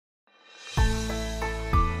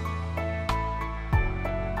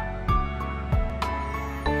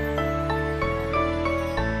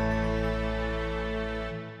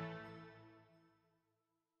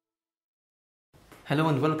Hello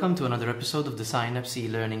and welcome to another episode of the Synapse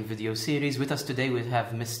e-learning video series. With us today we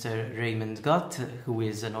have Mr. Raymond Gatt, who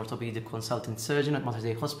is an orthopedic consultant surgeon at Mater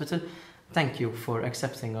Dei Hospital. Thank you for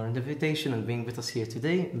accepting our invitation and being with us here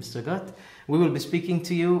today, Mr. Gatt. We will be speaking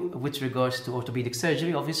to you with regards to orthopedic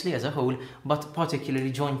surgery, obviously as a whole, but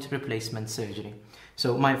particularly joint replacement surgery.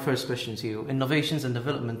 So my first question to you: innovations and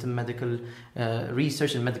development in medical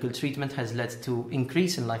research and medical treatment has led to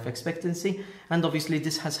increase in life expectancy, and obviously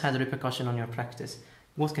this has had a repercussion on your practice.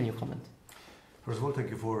 What can you comment? First of all, thank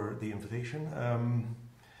you for the invitation.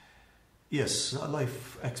 Yes,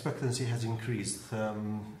 life expectancy has increased.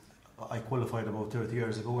 I qualified about 30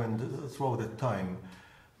 years ago, and throughout that time,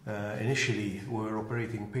 initially we were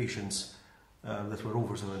operating patients that were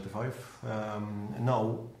over 75.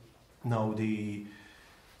 Now the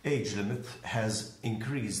age limit has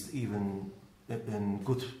increased even in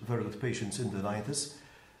very good patients in the 90s,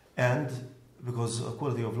 and because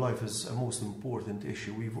quality of life is a most important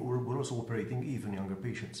issue, we're also operating even younger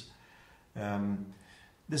patients.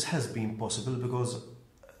 This has been possible because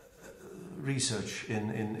research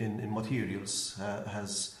in materials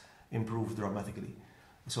has improved dramatically.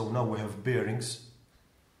 So now we have bearings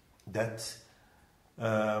that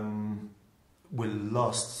will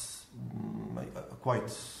last quite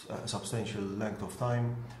a substantial length of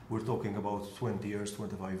time. We're talking about 20 years,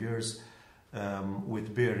 25 years,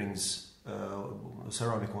 with bearings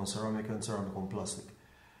ceramic on ceramic and ceramic on plastic.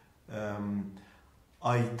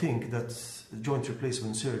 I think that joint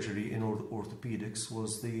replacement surgery in orthopedics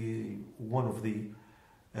was one of the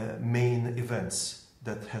main events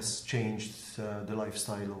that has changed the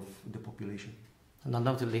lifestyle of the population. And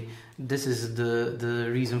undoubtedly, this is the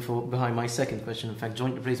reason behind my second question. In fact,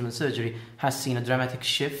 joint replacement surgery has seen a dramatic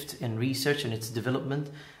shift in research and its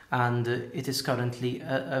development, and it is currently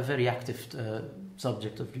a very active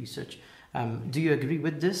subject of research. Do you agree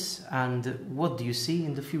with this, and what do you see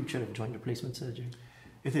in the future of joint replacement surgery?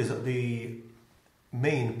 It is. The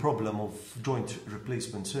main problem of joint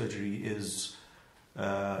replacement surgery is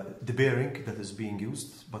the bearing that is being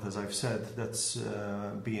used, but as I've said, that's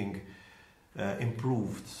being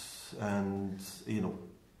improved, and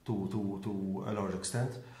to a large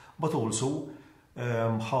extent, but also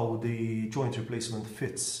how the joint replacement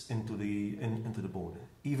fits into the bone.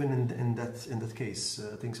 Even in that case,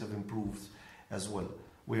 things have improved as well.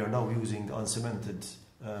 We are now using uncemented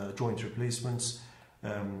joint replacements.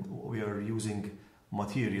 We are using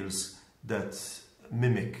materials that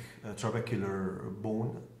mimic trabecular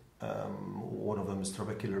bone. One of them is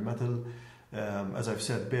trabecular metal. As I've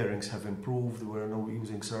said, bearings have improved. We're now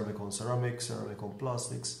using ceramic on ceramic, ceramic on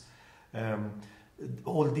plastics.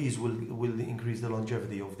 All these will increase the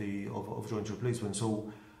longevity of joint replacement.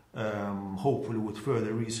 So hopefully, with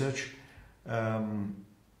further research,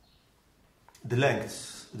 the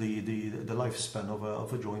length, the lifespan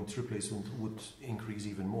of a joint replacement would increase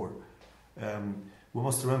even more. We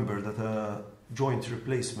must remember that a joint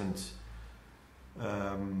replacement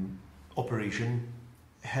operation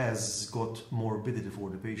has got morbidity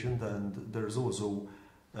for the patient, and there's also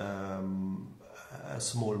a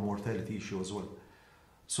small mortality issue as well.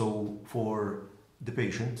 So for the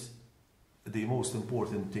patient, the most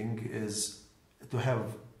important thing is to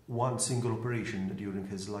have one single operation during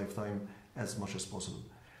his lifetime as much as possible.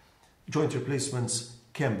 Joint replacements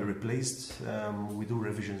can be replaced. We do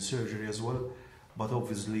revision surgery as well, but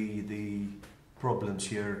obviously the problems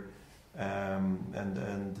here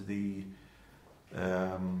and the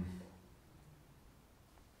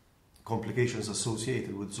complications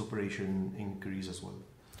associated with this operation increase as well.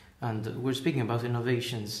 And we're speaking about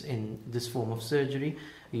innovations in this form of surgery.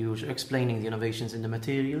 You're explaining the innovations in the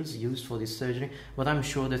materials used for this surgery, but I'm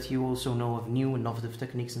sure that you also know of new innovative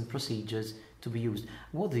techniques and procedures to be used.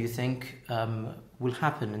 What do you think will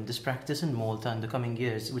happen in this practice in Malta in the coming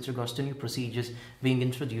years with regards to new procedures being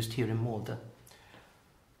introduced here in Malta?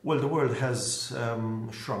 Well, the world has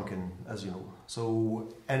shrunken, as you know.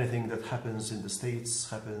 So anything that happens in the States,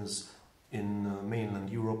 happens in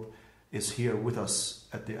mainland Europe, is here with us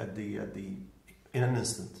in an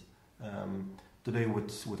instant. Today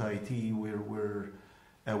with IT, we're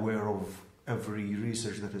aware of every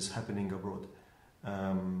research that is happening abroad,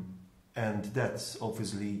 and that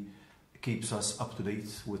obviously keeps us up to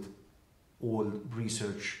date with all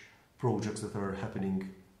research projects that are happening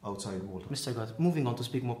outside Malta. Mr. Gatt, moving on to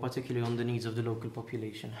speak more particularly on the needs of the local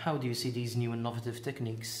population, how do you see these new innovative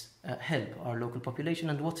techniques help our local population,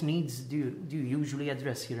 and what needs do you usually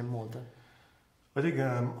address here in Malta? I think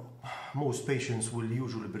most patients will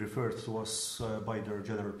usually be referred to us by their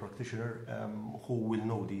general practitioner, who will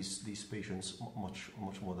know these patients much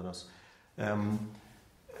more than us.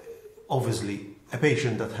 obviously, a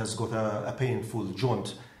patient that has got a painful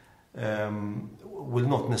joint will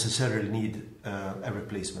not necessarily need a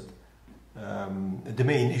replacement. The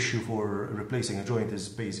main issue for replacing a joint is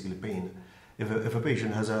basically pain. If a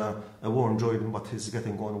patient has a worn joint but is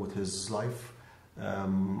getting on with his life,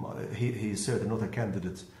 he is certainly not a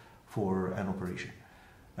candidate for an operation.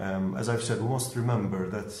 As I've said, we must remember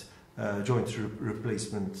that joint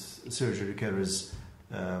replacement surgery carries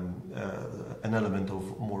an element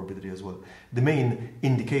of morbidity as well. The main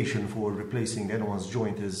indication for replacing anyone's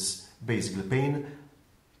joint is basically pain.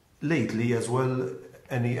 Lately as well,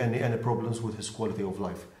 any problems with his quality of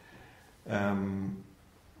life.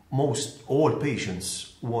 All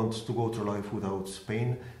patients want to go through life without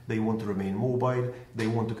pain. They want to remain mobile. They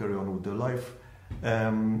want to carry on with their life.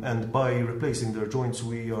 And by replacing their joints,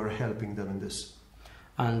 we are helping them in this.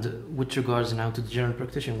 And with regards now to the general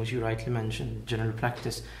practitioner, which you rightly mentioned, general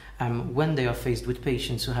practice, when they are faced with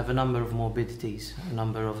patients who have a number of morbidities, a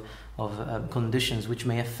number of conditions which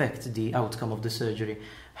may affect the outcome of the surgery,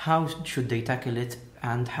 how should they tackle it,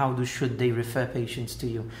 and how should they refer patients to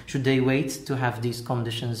you? Should they wait to have these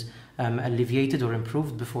conditions alleviated or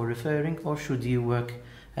improved before referring, or should you work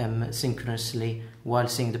synchronously while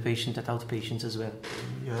seeing the patient at outpatients as well?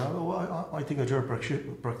 Yeah, well, I think a general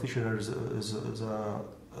practitioner is the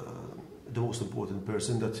most important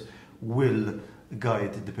person that will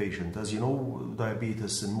guide the patient. As you know,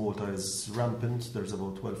 diabetes in Malta is rampant. There's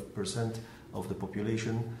about 12% of the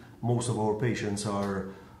population. Most of our patients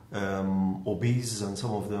are obese, and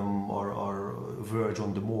some of them are verge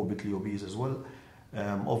on the morbidly obese as well.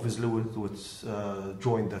 Obviously, with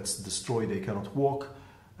joint that's destroyed, they cannot walk.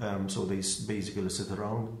 So they basically sit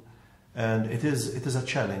around, and it is a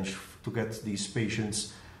challenge to get these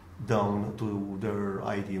patients down to their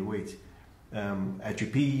ideal weight. A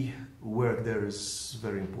GP work there is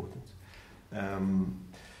very important.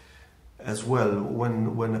 As well,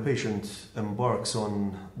 when a patient embarks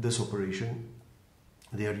on this operation,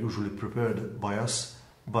 they are usually prepared by us,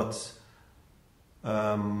 but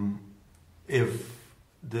if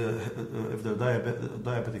their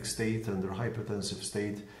diabetic state and their hypertensive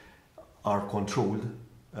state are controlled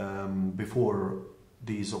before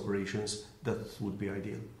these operations, that would be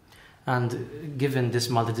ideal. And given this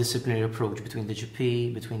multidisciplinary approach between the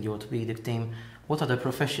GP, between the orthopedic team, what other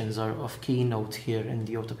professions are of key note here in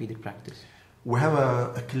the orthopedic practice? We have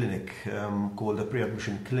a clinic called a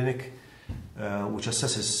pre-admission clinic, which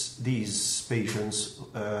assesses these patients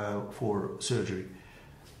for surgery.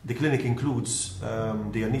 The clinic includes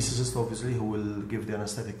the anesthetist, obviously, who will give the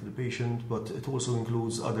anesthetic to the patient, but it also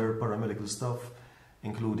includes other paramedical staff,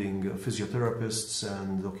 including physiotherapists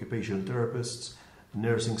and occupational therapists,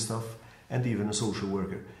 nursing staff, and even a social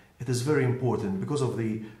worker. It is very important because of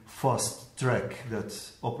the fast track that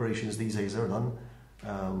operations these days are done.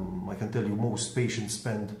 I can tell you most patients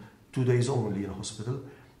spend 2 days only in a hospital,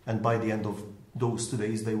 and by the end of those 2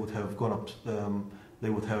 days they would have gone up, they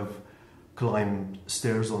would have climbed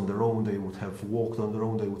stairs on their own, they would have walked on their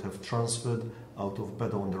own, they would have transferred out of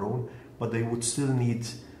bed on their own, but they would still need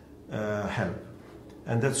help.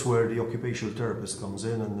 And that's where the occupational therapist comes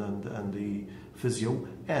in, and the physio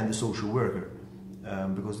and the social worker,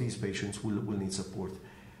 because these patients will need support.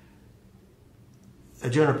 A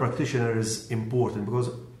general practitioner is important because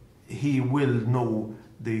he will know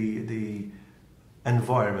the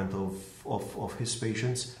environment of his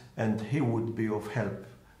patients, and he would be of help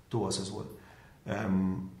to us as well.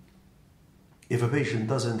 If a patient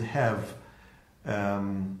doesn't have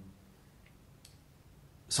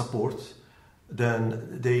support,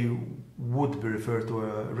 then they would be referred to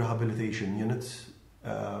a rehabilitation unit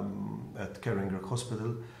at Caringrach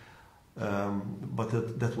Hospital,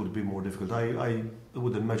 but that would be more difficult. I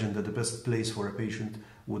would imagine that the best place for a patient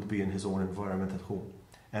would be in his own environment at home,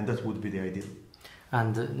 and that would be the ideal.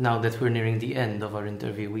 And now that we're nearing the end of our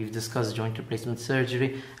interview, we've discussed joint replacement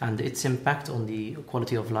surgery and its impact on the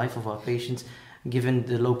quality of life of our patients. Given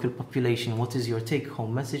the local population, what is your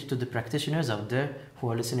take-home message to the practitioners out there who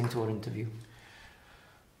are listening to our interview?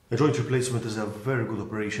 A joint replacement is a very good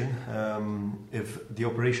operation. If the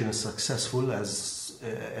operation is successful, as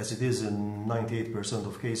it is in 98%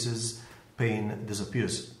 of cases, pain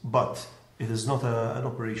disappears. But it is not an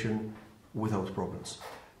operation without problems.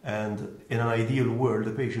 And in an ideal world,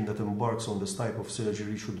 the patient that embarks on this type of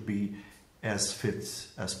surgery should be as fit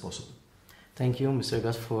as possible. Thank you, Mr.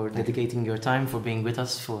 Gatt, for dedicating your time, for being with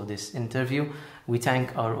us for this interview. We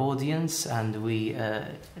thank our audience, and we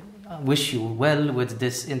wish you well with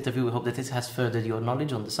this interview. We hope that it has furthered your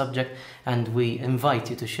knowledge on the subject, and we invite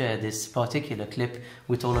you to share this particular clip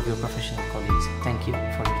with all of your professional colleagues. Thank you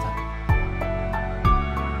for your time.